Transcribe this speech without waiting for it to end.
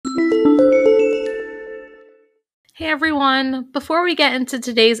Hey everyone, before we get into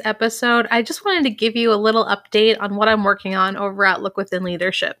today's episode, I just wanted to give you a little update on what I'm working on over at Look Within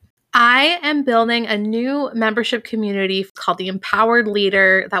Leadership. I am building a new membership community called the Empowered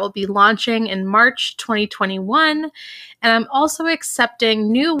Leader that will be launching in March 2021. And I'm also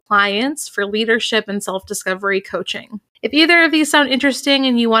accepting new clients for leadership and self-discovery coaching. If either of these sound interesting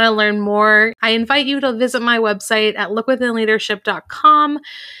and you want to learn more, I invite you to visit my website at lookwithinleadership.com.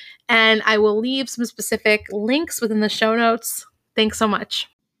 And I will leave some specific links within the show notes. Thanks so much.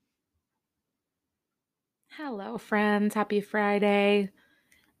 Hello, friends. Happy Friday.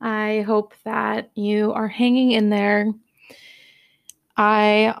 I hope that you are hanging in there.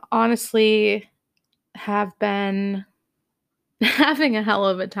 I honestly have been having a hell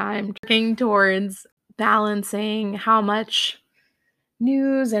of a time working towards balancing how much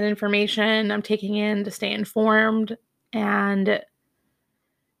news and information I'm taking in to stay informed and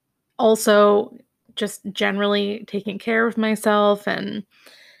also just generally taking care of myself and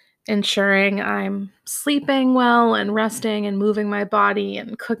ensuring I'm sleeping well and resting and moving my body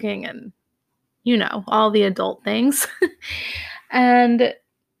and cooking and, all the adult things. And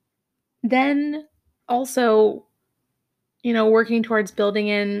then also, working towards building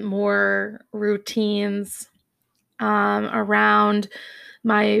in more routines around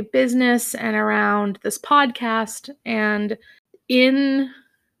my business and around this podcast. And in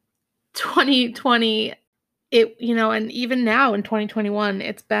 2020, and even now in 2021,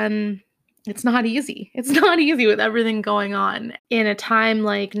 it's not easy. It's not easy with everything going on in a time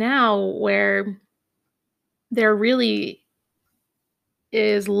like now where there really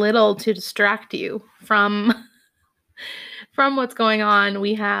is little to distract you from what's going on.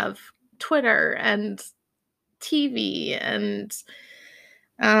 We have Twitter and TV and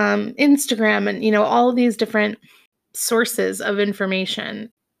Instagram and all of these different sources of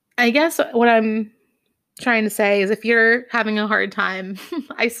information. I guess what I'm trying to say is if you're having a hard time,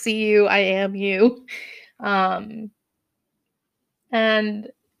 I see you, I am you. And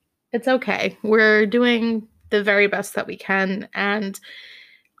it's okay. We're doing the very best that we can. And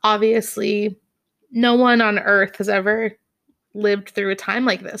obviously, no one on earth has ever lived through a time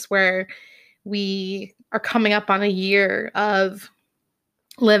like this where we are coming up on a year of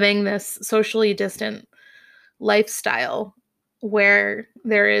living this socially distant lifestyle where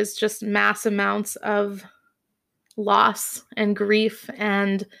there is just mass amounts of loss and grief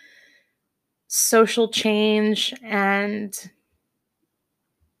and social change and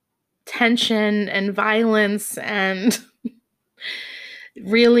tension and violence and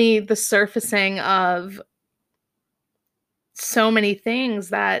really the surfacing of so many things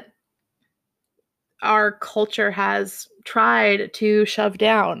that our culture has tried to shove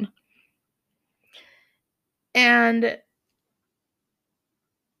down. And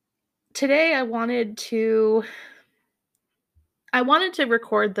today I wanted to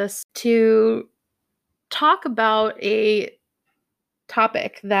record this to talk about a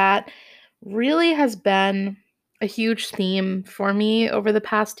topic that really has been a huge theme for me over the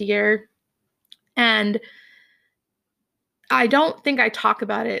past year. And I don't think I talk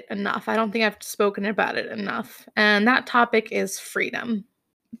about it enough. I don't think I've spoken about it enough. And that topic is freedom.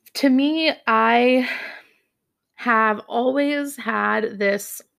 To me, I have always had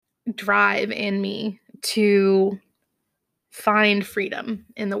this drive in me to find freedom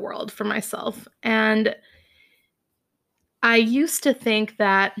in the world for myself. And I used to think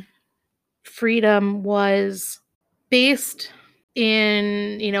that freedom was based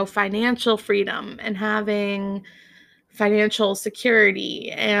in, financial freedom and having financial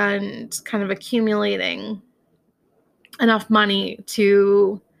security and kind of accumulating enough money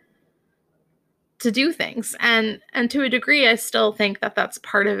to do things. And to a degree, I still think that that's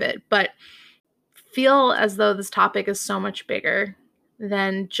part of it, but feel as though this topic is so much bigger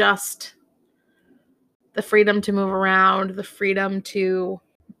than just the freedom to move around, the freedom to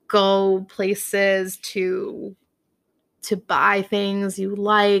go places, to buy things you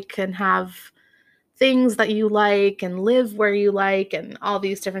like and have things that you like and live where you like and all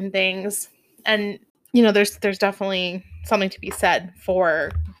these different things. And there's definitely something to be said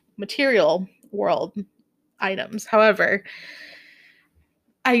for material world items. However,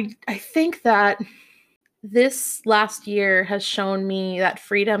 I think that this last year has shown me that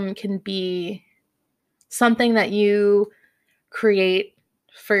freedom can be something that you create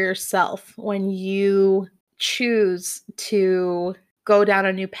for yourself when you choose to go down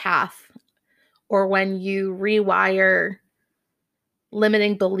a new path or when you rewire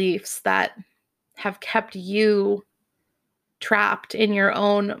limiting beliefs that have kept you trapped in your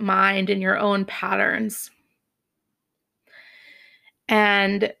own mind, in your own patterns.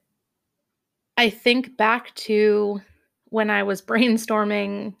 And I think back to when I was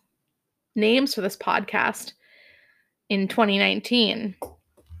brainstorming names for this podcast in 2019,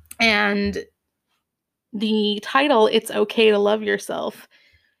 and the title, It's Okay to Love Yourself,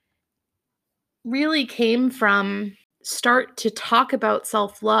 really came from start to talk about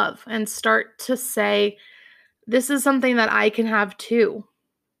self-love and start to say, this is something that I can have too.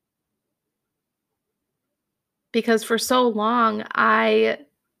 Because for so long, I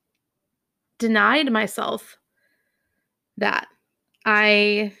denied myself that.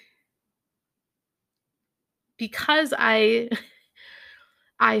 I because I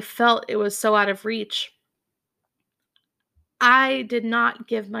felt it was so out of reach, I did not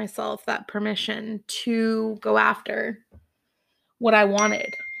give myself that permission to go after what I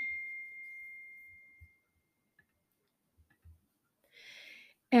wanted.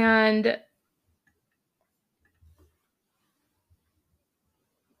 And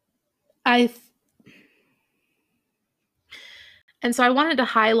I and so I wanted to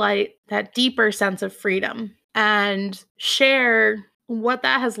highlight that deeper sense of freedom and share what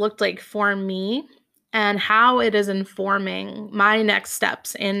that has looked like for me and how it is informing my next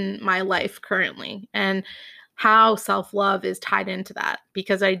steps in my life currently, and how self-love is tied into that,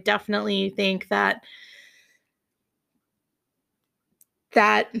 because I definitely think that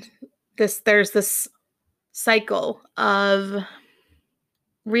that there's this cycle of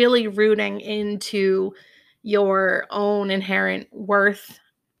really rooting into your own inherent worth,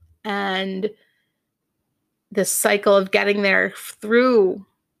 and this cycle of getting there through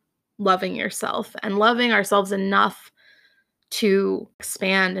loving yourself and loving ourselves enough to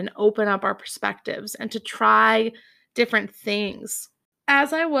expand and open up our perspectives and to try different things.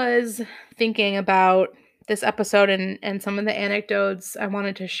 As I was thinking about this episode and some of the anecdotes I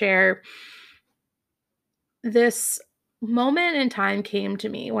wanted to share, this moment in time came to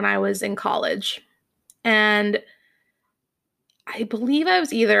me when I was in college. And I believe I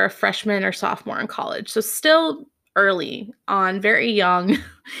was either a freshman or sophomore in college. So still early on, very young,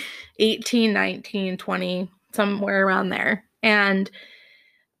 18, 19, 20, somewhere around there. And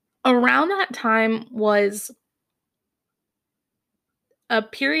around that time was a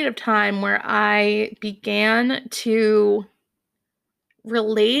period of time where I began to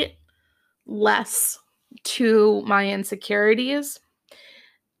relate less to my insecurities.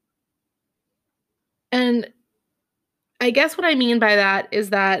 And I guess what I mean by that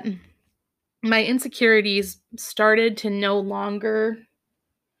is that my insecurities started to no longer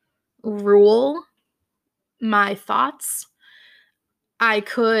rule my thoughts. I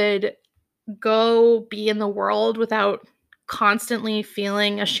could go be in the world without constantly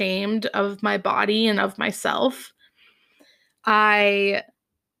feeling ashamed of my body and of myself. I,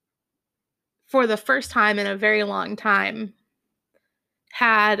 for the first time in a very long time,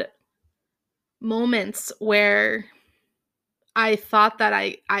 had moments where I thought that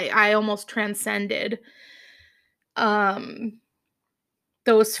I almost transcended um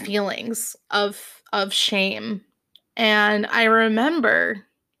those feelings of shame. And I remember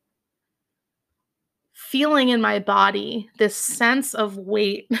feeling in my body this sense of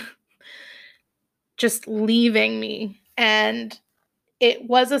weight just leaving me. And it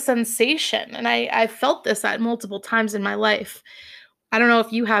was a sensation. And I felt this at multiple times in my life. I don't know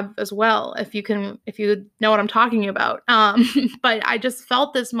if you have as well, if you know what I'm talking about. But I just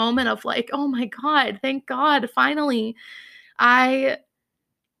felt this moment of like, oh my God, thank God, finally, I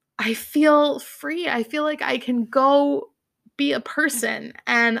I feel free. I feel like I can go be a person.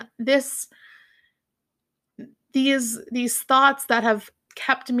 And these thoughts that have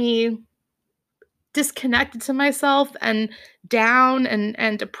kept me disconnected to myself and down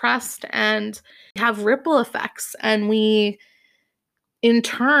and depressed and have ripple effects, and we in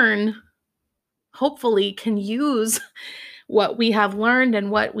turn hopefully can use what we have learned and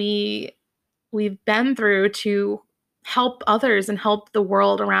what we've been through to help others and help the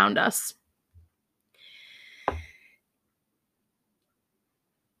world around us.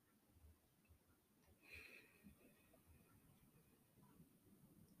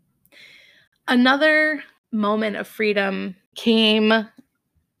 Another moment of freedom came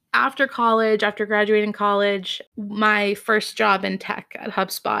after college, after graduating college, my first job in tech at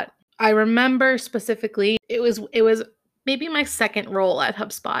HubSpot. I remember specifically it was maybe my second role at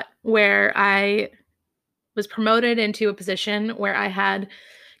HubSpot, where I was promoted into a position where I had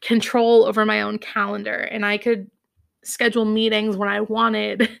control over my own calendar and I could schedule meetings when I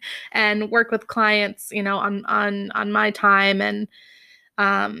wanted and work with clients, on my time. And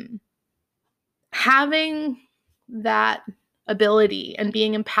um having that ability and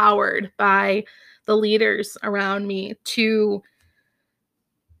being empowered by the leaders around me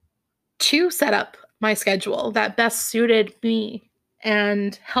to set up my schedule that best suited me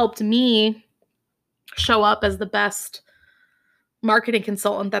and helped me show up as the best marketing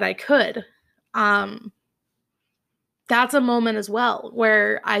consultant that I could. Um, that's a moment as well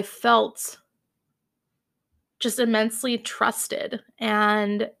where I felt just immensely trusted,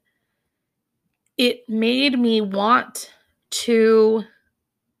 and it made me want to,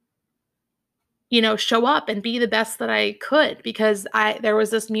 show up and be the best that I could, because there was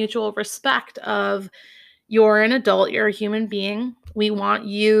this mutual respect of, you're an adult, you're a human being. We want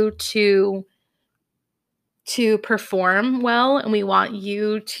you to perform well, and we want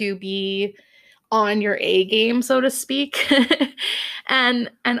you to be on your A game, so to speak. And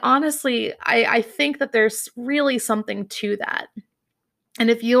honestly, I think that there's really something to that. And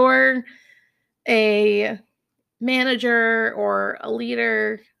if you're a manager or a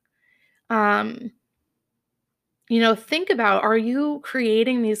leader, um, think about, are you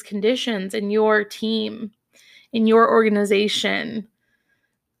creating these conditions in your team, in your organization,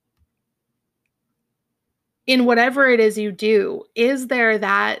 in whatever it is you do? Is there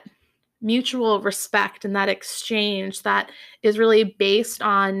that mutual respect and that exchange that is really based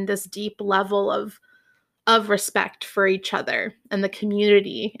on this deep level of respect for each other and the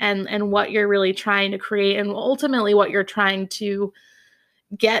community, and what you're really trying to create, and ultimately what you're trying to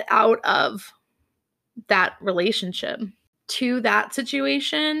get out of that relationship? To that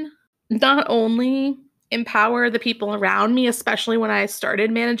situation, not only empower the people around me, especially when I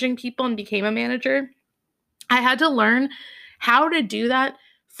started managing people and became a manager, I had to learn how to do that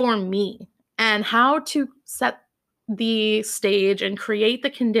for me, and how to set the stage and create the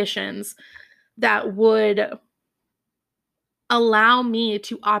conditions that would allow me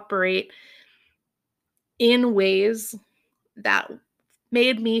to operate in ways that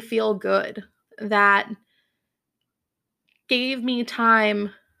made me feel good, that gave me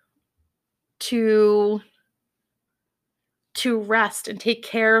time to rest and take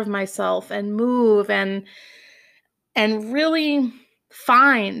care of myself and move, and really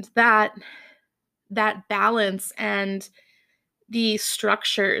find that balance and the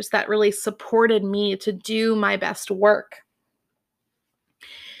structures that really supported me to do my best work.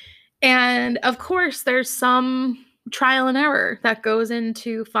 And of course, there's some trial and error that goes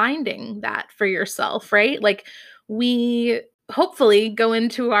into finding that for yourself, right? Like, we hopefully go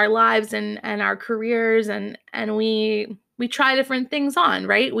into our lives and our careers, and we try different things on,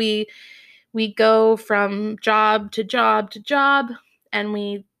 right? We go from job to job to job, and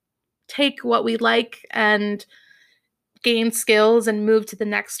we take what we like and gain skills and move to the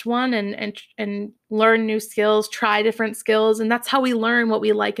next one, and learn new skills, try different skills, and that's how we learn what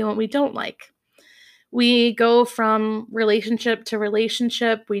we like and what we don't like. We go from relationship to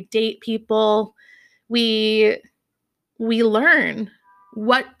relationship, we date people, we learn,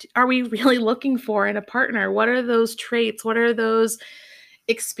 what are we really looking for in a partner? What are those traits? What are those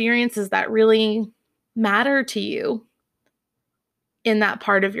experiences that really matter to you in that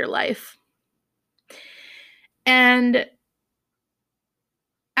part of your life? And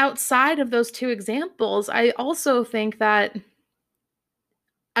outside of those two examples, I also think that,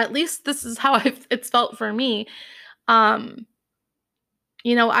 at least this is how it's felt for me. Um,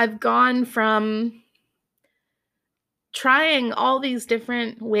 I've gone from trying all these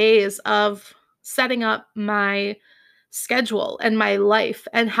different ways of setting up my schedule and my life,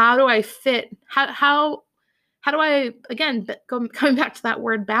 and how do I fit, how do I, again, coming back to that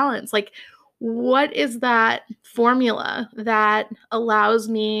word balance, like, what is that formula that allows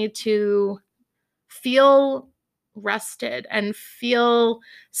me to feel rested and feel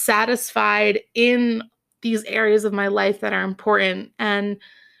satisfied in these areas of my life that are important, and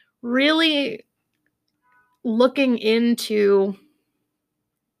really looking into,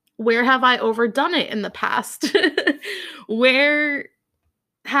 where have I overdone it in the past? Where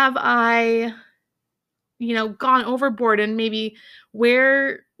have I, gone overboard, and maybe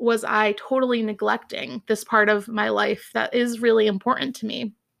where was I totally neglecting this part of my life that is really important to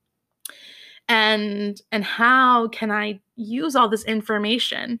me? And how can I use all this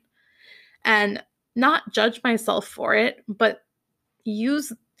information and not judge myself for it, but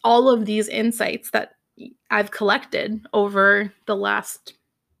use all of these insights that I've collected over the last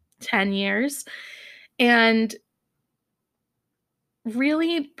 10 years, and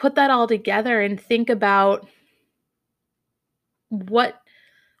really put that all together and think about, what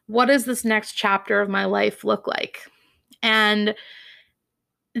does this next chapter of my life look like? And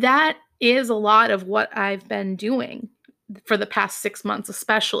that is a lot of what I've been doing for the past 6 months,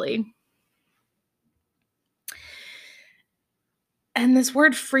 especially. And this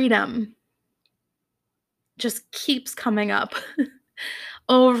word freedom just keeps coming up.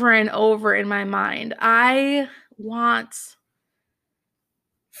 over and over in my mind. I want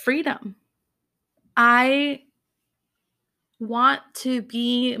freedom. I want to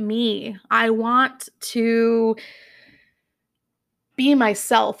be me. I want to be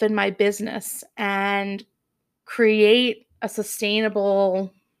myself in my business and create a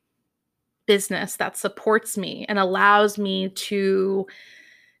sustainable business that supports me and allows me to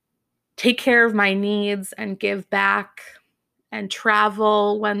take care of my needs and give back and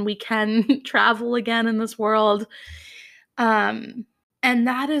travel when we can travel again in this world. And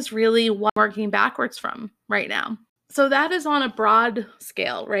that is really what I'm working backwards from right now. So that is on a broad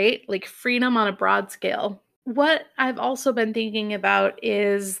scale, right? Like freedom on a broad scale. What I've also been thinking about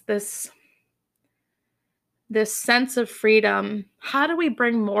is this sense of freedom. How do we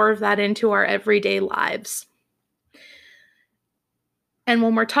bring more of that into our everyday lives? And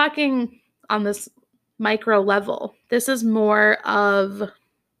when we're talking on this micro level, this is more of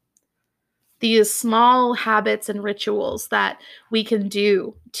these small habits and rituals that we can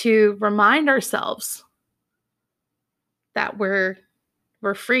do to remind ourselves that we're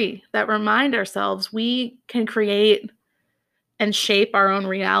free, that remind ourselves we can create and shape our own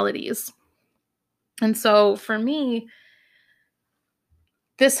realities. And so for me,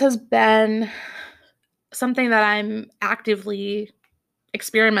 this has been something that I'm actively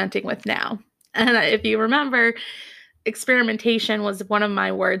experimenting with now. And if you remember, experimentation was one of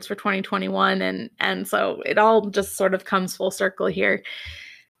my words for 2021, and so it all just sort of comes full circle here.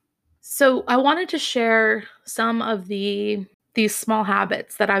 So I wanted to share some of these small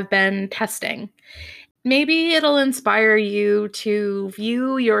habits that I've been testing. Maybe it'll inspire you to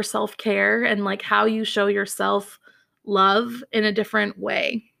view your self-care and like how you show yourself love in a different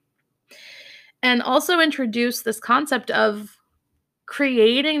way. And also introduce this concept of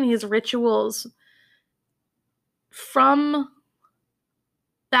creating these rituals from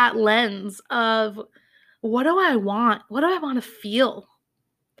that lens of what do I want? What do I want to feel?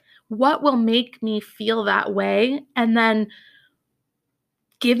 What will make me feel that way? And then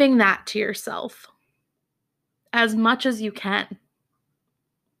giving that to yourself as much as you can.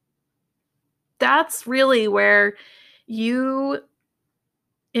 That's really where you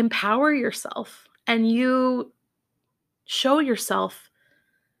empower yourself and you show yourself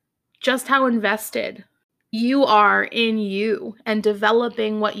just how invested you are in you and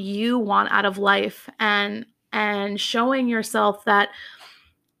developing what you want out of life, and showing yourself that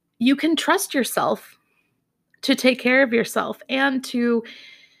you can trust yourself to take care of yourself and to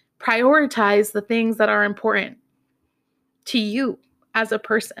prioritize the things that are important to you as a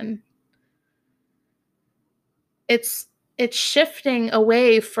person. It's shifting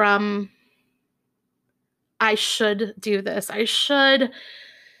away from I should do this. I should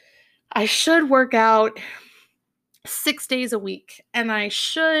work out 6 days a week, and I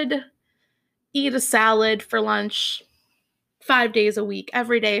should eat a salad for lunch 5 days a week,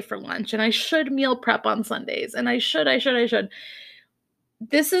 every day for lunch, and I should meal prep on Sundays, and I should.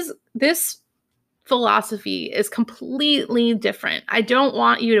 This philosophy is completely different. I don't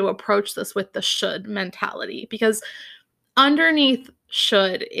want you to approach this with the should mentality, because underneath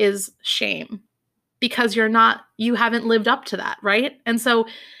should is shame, because you haven't lived up to that, right? And so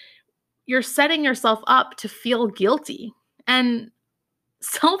you're setting yourself up to feel guilty. And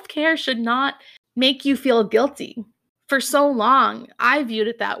self-care should not make you feel guilty. For so long, I viewed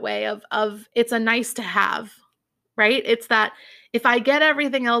it that way of it's a nice to have, right? It's that if I get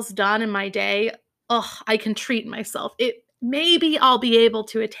everything else done in my day, I can treat myself. Maybe I'll be able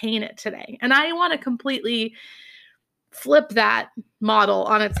to attain it today. And I want to completely flip that model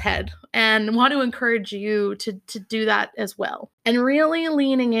on its head and want to encourage you to do that as well. And really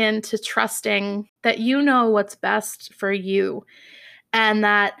leaning into trusting that you know what's best for you, and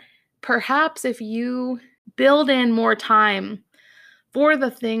that perhaps if you build in more time for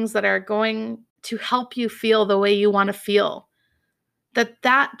the things that are going to help you feel the way you want to feel,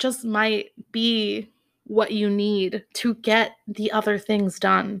 that just might be what you need to get the other things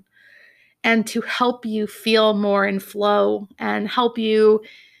done and to help you feel more in flow and help you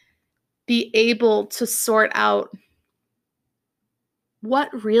be able to sort out what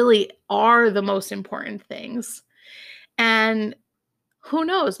really are the most important things. And who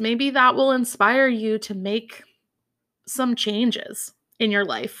knows, maybe that will inspire you to make some changes in your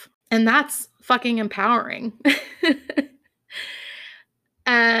life. And that's fucking empowering.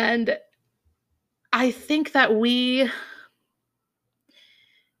 And I think that we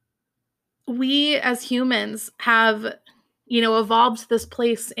as humans have, evolved to this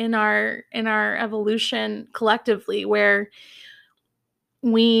place in our evolution collectively where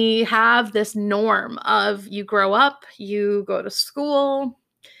we have this norm of you grow up, you go to school,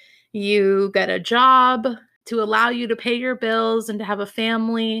 You get a job to allow you to pay your bills and to have a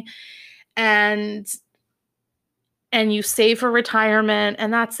family, and you save for retirement,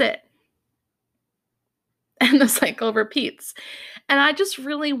 and that's it. And the cycle repeats. And I just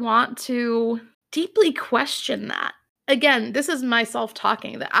really want to deeply question that. Again, this is myself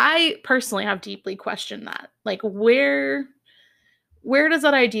talking, that I personally have deeply questioned that. Like, where does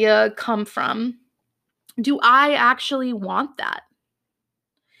that idea come from? Do I actually want that?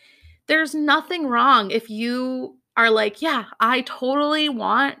 There's nothing wrong if you are like, yeah, I totally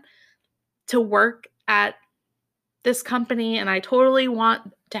want to work at this company and I totally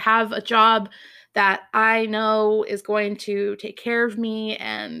want to have a job that I know is going to take care of me,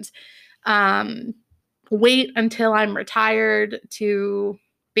 and wait until I'm retired to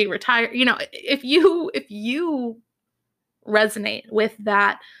be retired. If you resonate with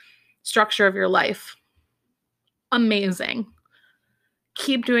that structure of your life, amazing.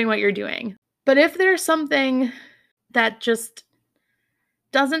 Keep doing what you're doing. But if there's something that just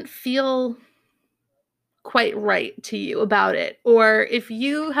doesn't feel quite right to you about it, or if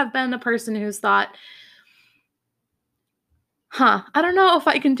you have been a person who's thought, I don't know if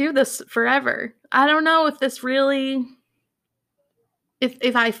I can do this forever. I don't know if this really,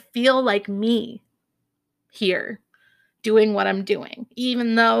 if I feel like me here doing what I'm doing,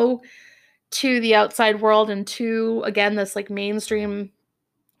 even though to the outside world and to, again, this like mainstream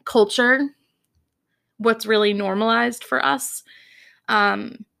culture, what's really normalized for us.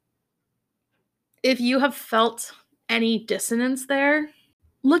 If you have felt any dissonance there,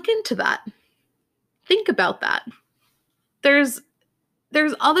 look into that. Think about that. There's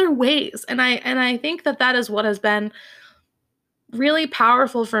other ways, and I think that is what has been really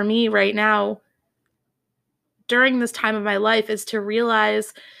powerful for me right now during this time of my life, is to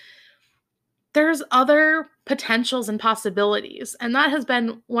realize there's other potentials and possibilities. And that has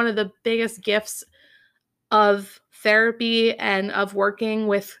been one of the biggest gifts of therapy and of working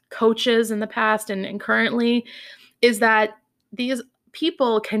with coaches in the past and currently, is that these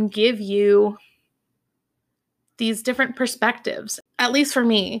people can give you these different perspectives. At least for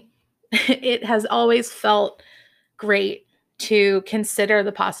me, it has always felt great to consider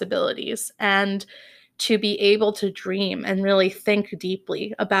the possibilities and to be able to dream and really think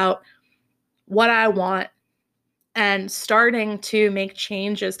deeply about what I want, and starting to make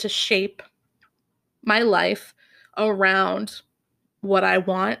changes to shape my life around what I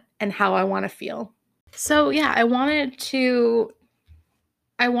want and how I want to feel. So yeah, I wanted to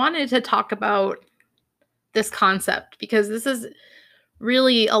talk about this concept because this is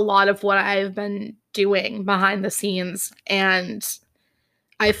really a lot of what I've been doing behind the scenes, and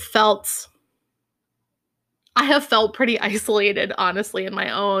I have felt pretty isolated, honestly, in my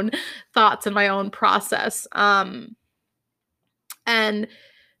own thoughts and my own process. And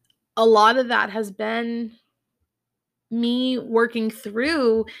a lot of that has been me working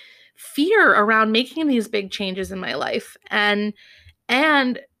through fear around making these big changes in my life, and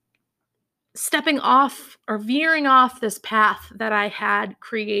stepping off or veering off this path that I had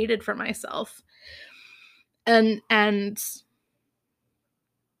created for myself, and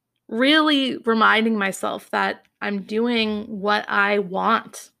really reminding myself that I'm doing what I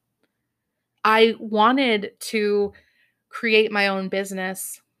want. I wanted to create my own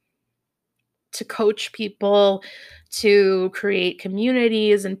business, to coach people, to create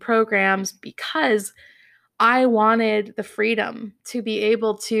communities and programs, because I wanted the freedom to be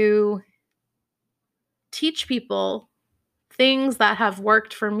able to teach people things that have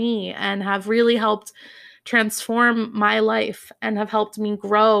worked for me and have really helped transform my life and have helped me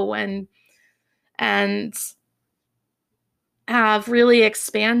grow and have really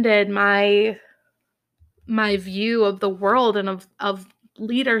expanded my view of the world and of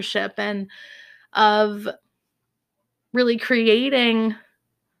leadership, and of really creating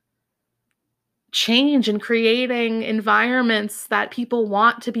change and creating environments that people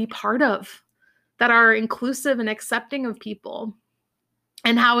want to be part of, that are inclusive and accepting of people.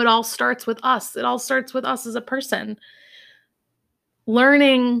 And how it all starts with us. It all starts with us as a person,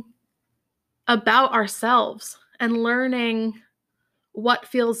 learning about ourselves and learning what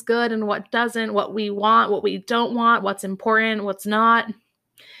feels good and what doesn't, what we want, what we don't want, what's important, what's not.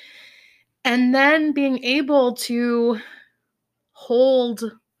 And then being able to hold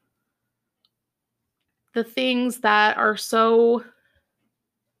the things that are so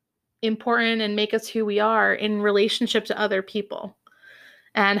important and make us who we are in relationship to other people.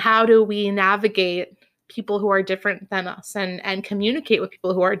 And how do we navigate people who are different than us, and communicate with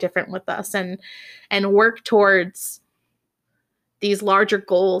people who are different with us, and work towards these larger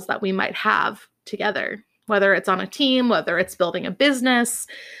goals that we might have together, whether it's on a team, whether it's building a business,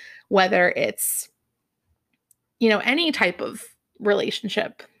 whether it's, any type of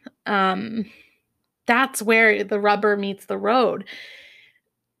relationship. That's where the rubber meets the road.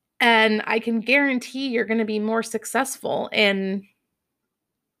 And I can guarantee you're going to be more successful in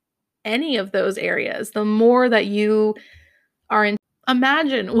any of those areas the more that you are in.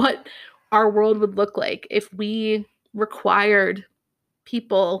 Imagine what our world would look like if we required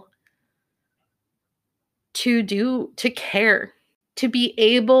people to care, to be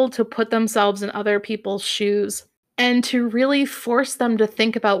able to put themselves in other people's shoes, and to really force them to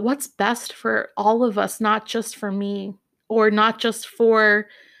think about what's best for all of us, not just for me, or not just for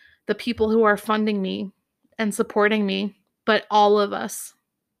the people who are funding me and supporting me, but all of us.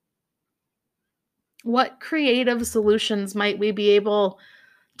 What creative solutions might we be able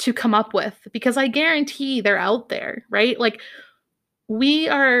to come up with? Because I guarantee they're out there, right? Like, we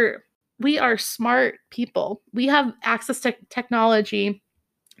are smart people. We have access to technology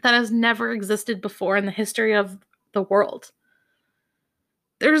that has never existed before in the history of the world.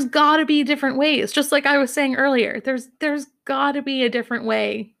 There's got to be different ways. Just like I was saying earlier, there's got to be a different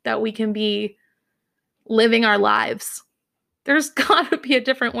way that we can be living our lives. There's got to be a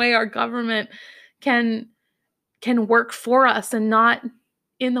different way our government can work for us, and not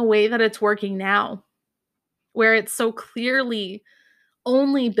in the way that it's working now, where it's so clearly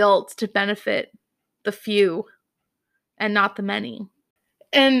only built to benefit the few and not the many.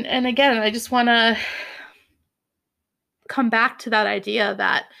 And again, I just want to come back to that idea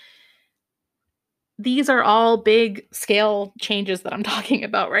that these are all big scale changes that I'm talking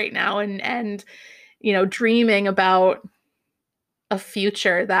about right now, and dreaming about a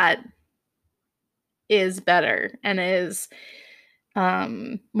future that is better and is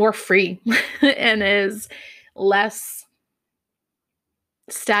more free and is less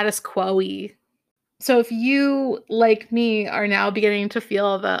status quo-y. So if you, like me, are now beginning to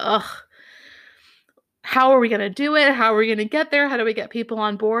feel how are we going to do it? How are we going to get there? How do we get people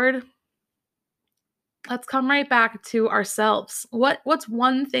on board? Let's come right back to ourselves. What's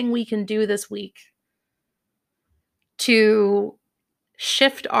one thing we can do this week to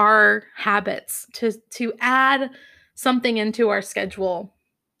shift our habits, to add something into our schedule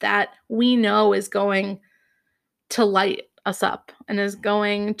that we know is going to light us up and is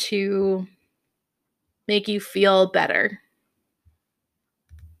going to make you feel better?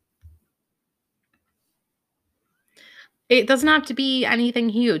 It doesn't have to be anything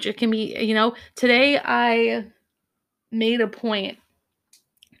huge. It can be, today I made a point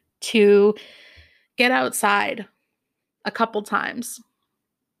to get outside a couple times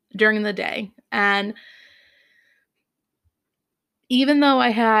during the day. And even though I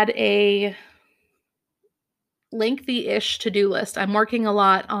had a lengthy-ish to-do list, I'm working a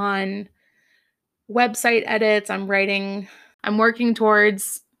lot on website edits. I'm working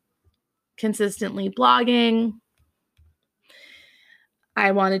towards consistently blogging.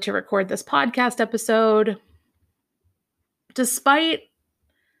 I wanted to record this podcast episode. Despite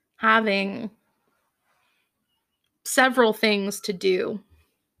having several things to do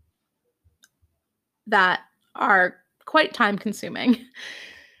that are quite time consuming,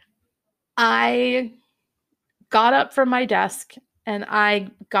 I got up from my desk and I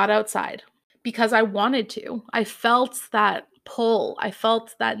got outside because I wanted to. I felt that pull. I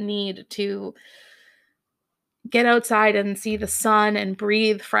felt that need to get outside and see the sun and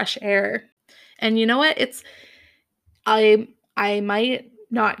breathe fresh air. And you know what? I might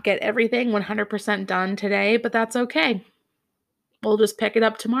not get everything 100% done today, but that's okay. We'll just pick it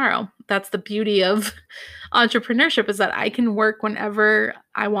up tomorrow. That's the beauty of entrepreneurship, is that I can work whenever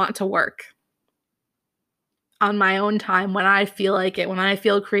I want to work, on my own time, when I feel like it, when I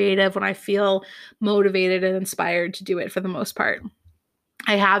feel creative, when I feel motivated and inspired to do it. For the most part,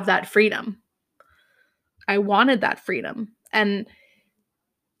 I have that freedom. I wanted that freedom. And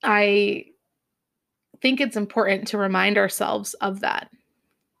I think it's important to remind ourselves of that.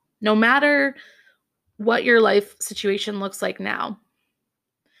 No matter what your life situation looks like now,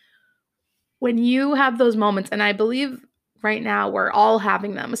 when you have those moments, and I believe right now we're all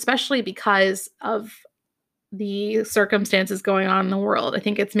having them, especially because of the circumstances going on in the world. I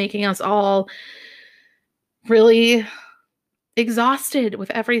think it's making us all really exhausted with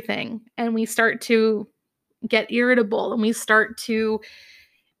everything. And we start to get irritable, and we start to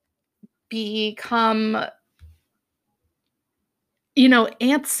become,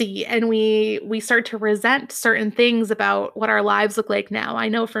 antsy, and we start to resent certain things about what our lives look like now. I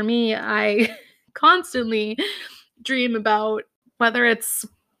know for me, I constantly dream about whether it's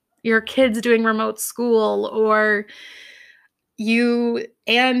your kids doing remote school, or you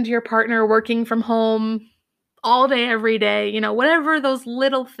and your partner working from home all day, every day, whatever those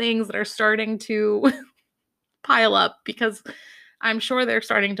little things that are starting to pile up, because I'm sure they're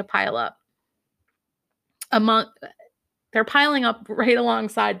starting to pile up. They're piling up right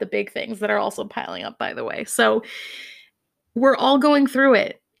alongside the big things that are also piling up, by the way. So we're all going through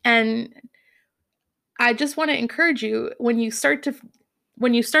it. And I just want to encourage you, when you start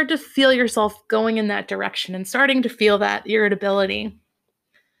to feel yourself going in that direction and starting to feel that irritability,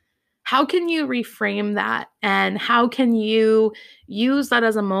 how can you reframe that? And how can you use that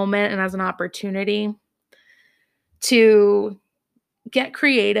as a moment and as an opportunity to get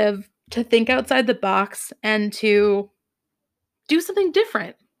creative, to think outside the box, and to do something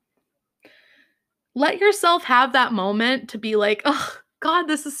different? Let yourself have that moment to be like, oh, God,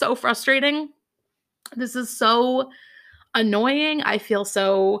 this is so frustrating. This is so annoying. I feel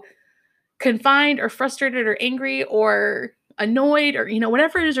so confined or frustrated or angry or annoyed, or,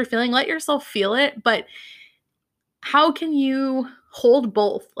 whatever it is you're feeling. Let yourself feel it. But how can you hold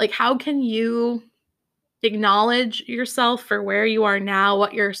both? Like, how can you acknowledge yourself for where you are now,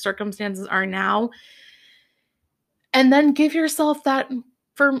 what your circumstances are now, and then give yourself that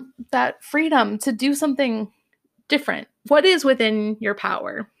freedom to do something different? What is within your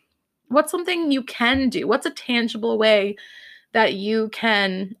power? What's something you can do? What's a tangible way that you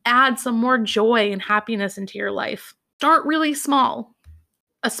can add some more joy and happiness into your life? Start really small.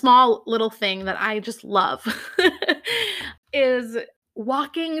 A small little thing that I just love is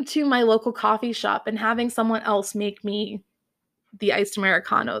walking to my local coffee shop and having someone else make me the iced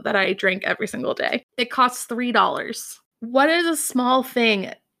Americano that I drink every single day. It costs $3. What is a small thing?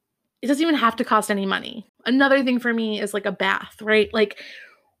 It doesn't even have to cost any money. Another thing for me is like a bath, right? Like,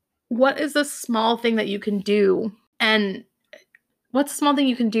 what is a small thing that you can do? And what's a small thing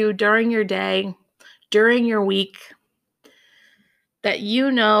you can do during your day, during your week, that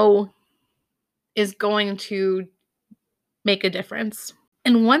is going to make a difference?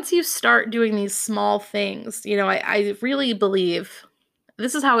 And once you start doing these small things, I really believe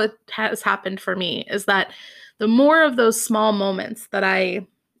this is how it has happened for me, is that the more of those small moments that I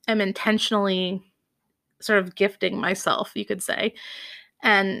am intentionally sort of gifting myself, you could say,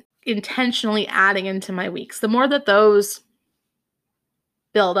 and intentionally adding into my weeks, the more that those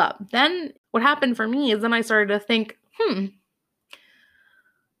build up. Then what happened for me is then I started to think, I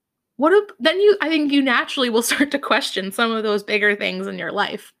think you naturally will start to question some of those bigger things in your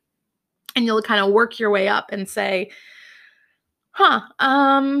life. And you'll kind of work your way up and say, I've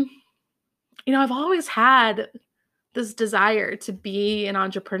always had this desire to be an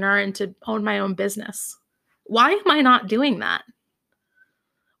entrepreneur and to own my own business. Why am I not doing that?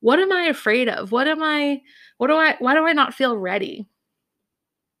 What am I afraid of? Why do I not feel ready?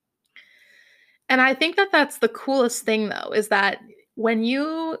 And I think that that's the coolest thing, though, is that when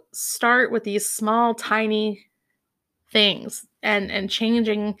you start with these small, tiny things and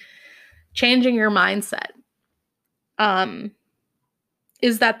changing your mindset,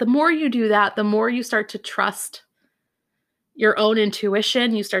 is that the more you do that, the more you start to trust your own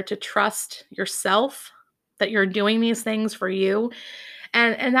intuition. You start to trust yourself that you're doing these things for you.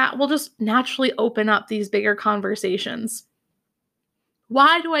 And that will just naturally open up these bigger conversations.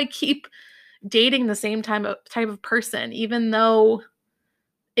 Why do I keep dating the same type of person, even though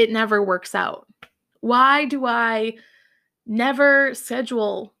it never works out? Why do I never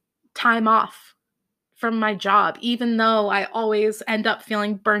schedule time off from my job, even though I always end up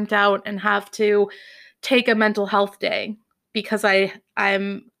feeling burnt out and have to take a mental health day because I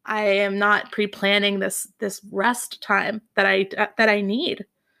am not pre-planning this rest time that I need?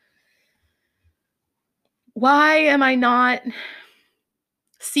 Why am I not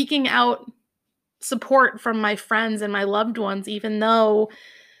seeking out support from my friends and my loved ones, even though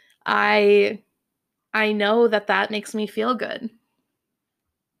I know that makes me feel good?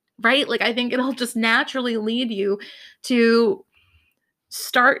 Right? Like, I think it'll just naturally lead you to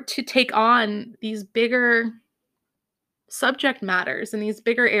start to take on these bigger subject matters and these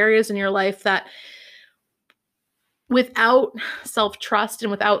bigger areas in your life that, without self-trust and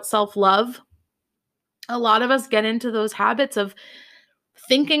without self-love, a lot of us get into those habits of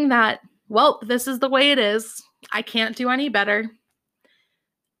thinking that, well, this is the way it is. I can't do any better.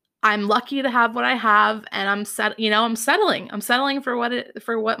 I'm lucky to have what I have, and I'm settling. I'm settling for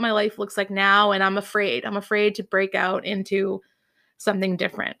what my life looks like now, and I'm afraid. I'm afraid to break out into something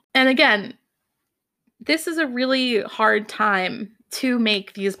different. And again, this is a really hard time to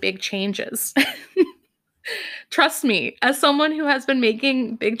make these big changes. Trust me, as someone who has been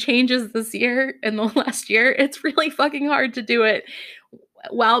making big changes this year and the last year, it's really fucking hard to do it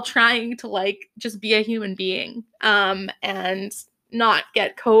while trying to just be a human being. And not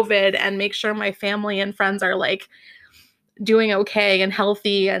get COVID and make sure my family and friends are like doing okay and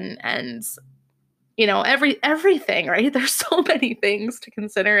healthy and you know, everything, right? There's so many things to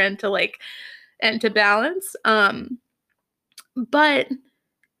consider and to balance. But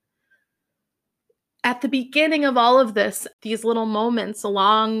at the beginning of all of this, these little moments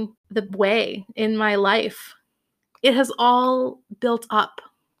along the way in my life, it has all built up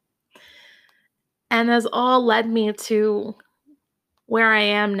and has all led me to where I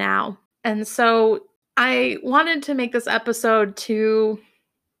am now. And so I wanted to make this episode to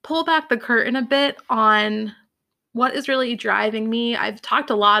pull back the curtain a bit on what is really driving me. I've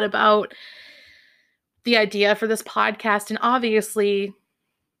talked a lot about the idea for this podcast, and obviously,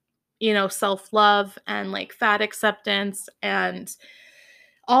 you know, self-love and like fat acceptance and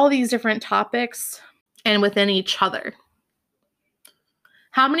all these different topics and within each other.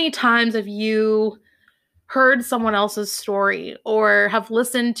 How many times have you heard someone else's story or have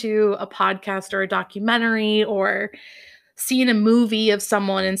listened to a podcast or a documentary or seen a movie of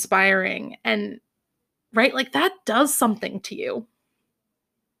someone inspiring and right, like that does something to you.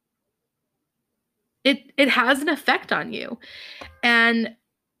 It has an effect on you. And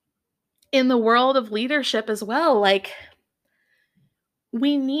in the world of leadership as well, like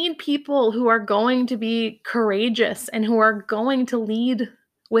we need people who are going to be courageous and who are going to lead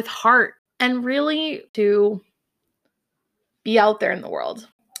with heart and really to be out there in the world.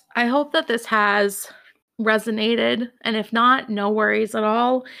 I hope that this has resonated, and if not, no worries at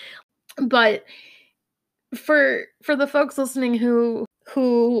all. But for the folks listening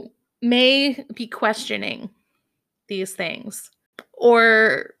who may be questioning these things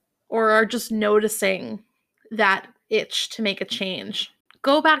or are just noticing that itch to make a change,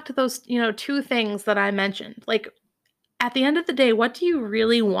 go back to those, you know, two things that I mentioned. Like at the end of the day, what do you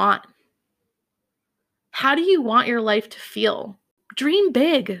really want? How do you want your life to feel? Dream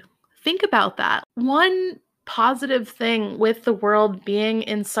big. Think about that. One positive thing with the world being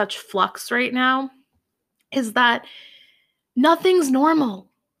in such flux right now is that nothing's normal.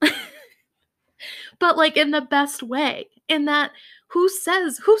 But like in the best way. In that who's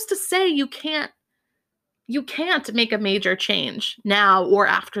to say you can't make a major change now or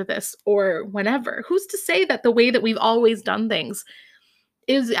after this or whenever? Who's to say that the way that we've always done things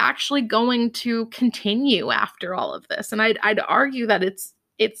is actually going to continue after all of this? And I'd argue that it's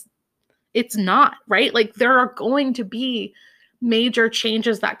not, right? Like there are going to be major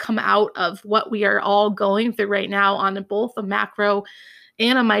changes that come out of what we are all going through right now on both a macro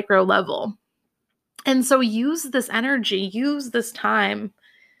and a micro level. And so use this energy, use this time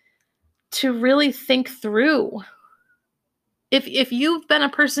to really think through. If you've been a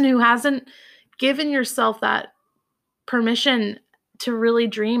person who hasn't given yourself that permission to really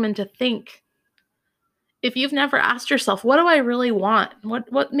dream and to think, if you've never asked yourself, what do I really want?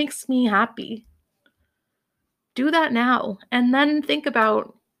 What makes me happy? Do that now. And then think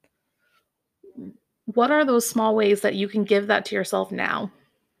about what are those small ways that you can give that to yourself now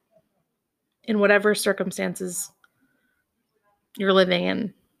in whatever circumstances you're living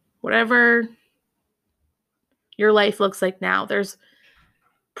in, whatever your life looks like now. There's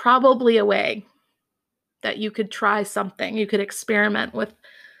probably a way that you could try something. You could experiment with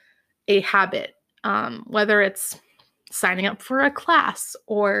a habit, whether it's signing up for a class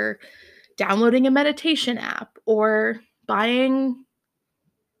or downloading a meditation app or buying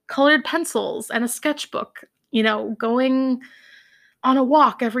colored pencils and a sketchbook, you know, going on a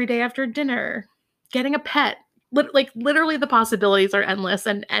walk every day after dinner, getting a pet. Like literally the possibilities are endless.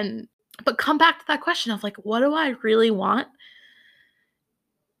 But come back to that question of like, what do I really want?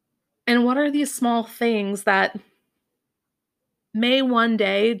 And what are these small things that may one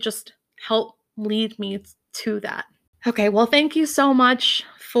day just help lead me to that? Okay, well, thank you so much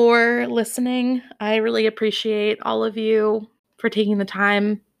for listening. I really appreciate all of you for taking the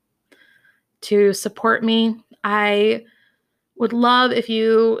time to support me. I would love if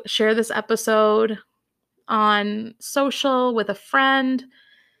you share this episode on social with a friend.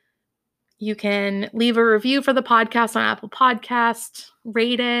 You can leave a review for the podcast on Apple Podcasts,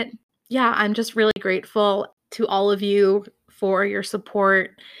 rate it. Yeah, I'm just really grateful to all of you for your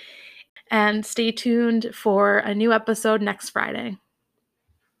support. And stay tuned for a new episode next Friday.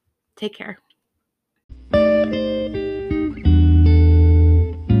 Take care.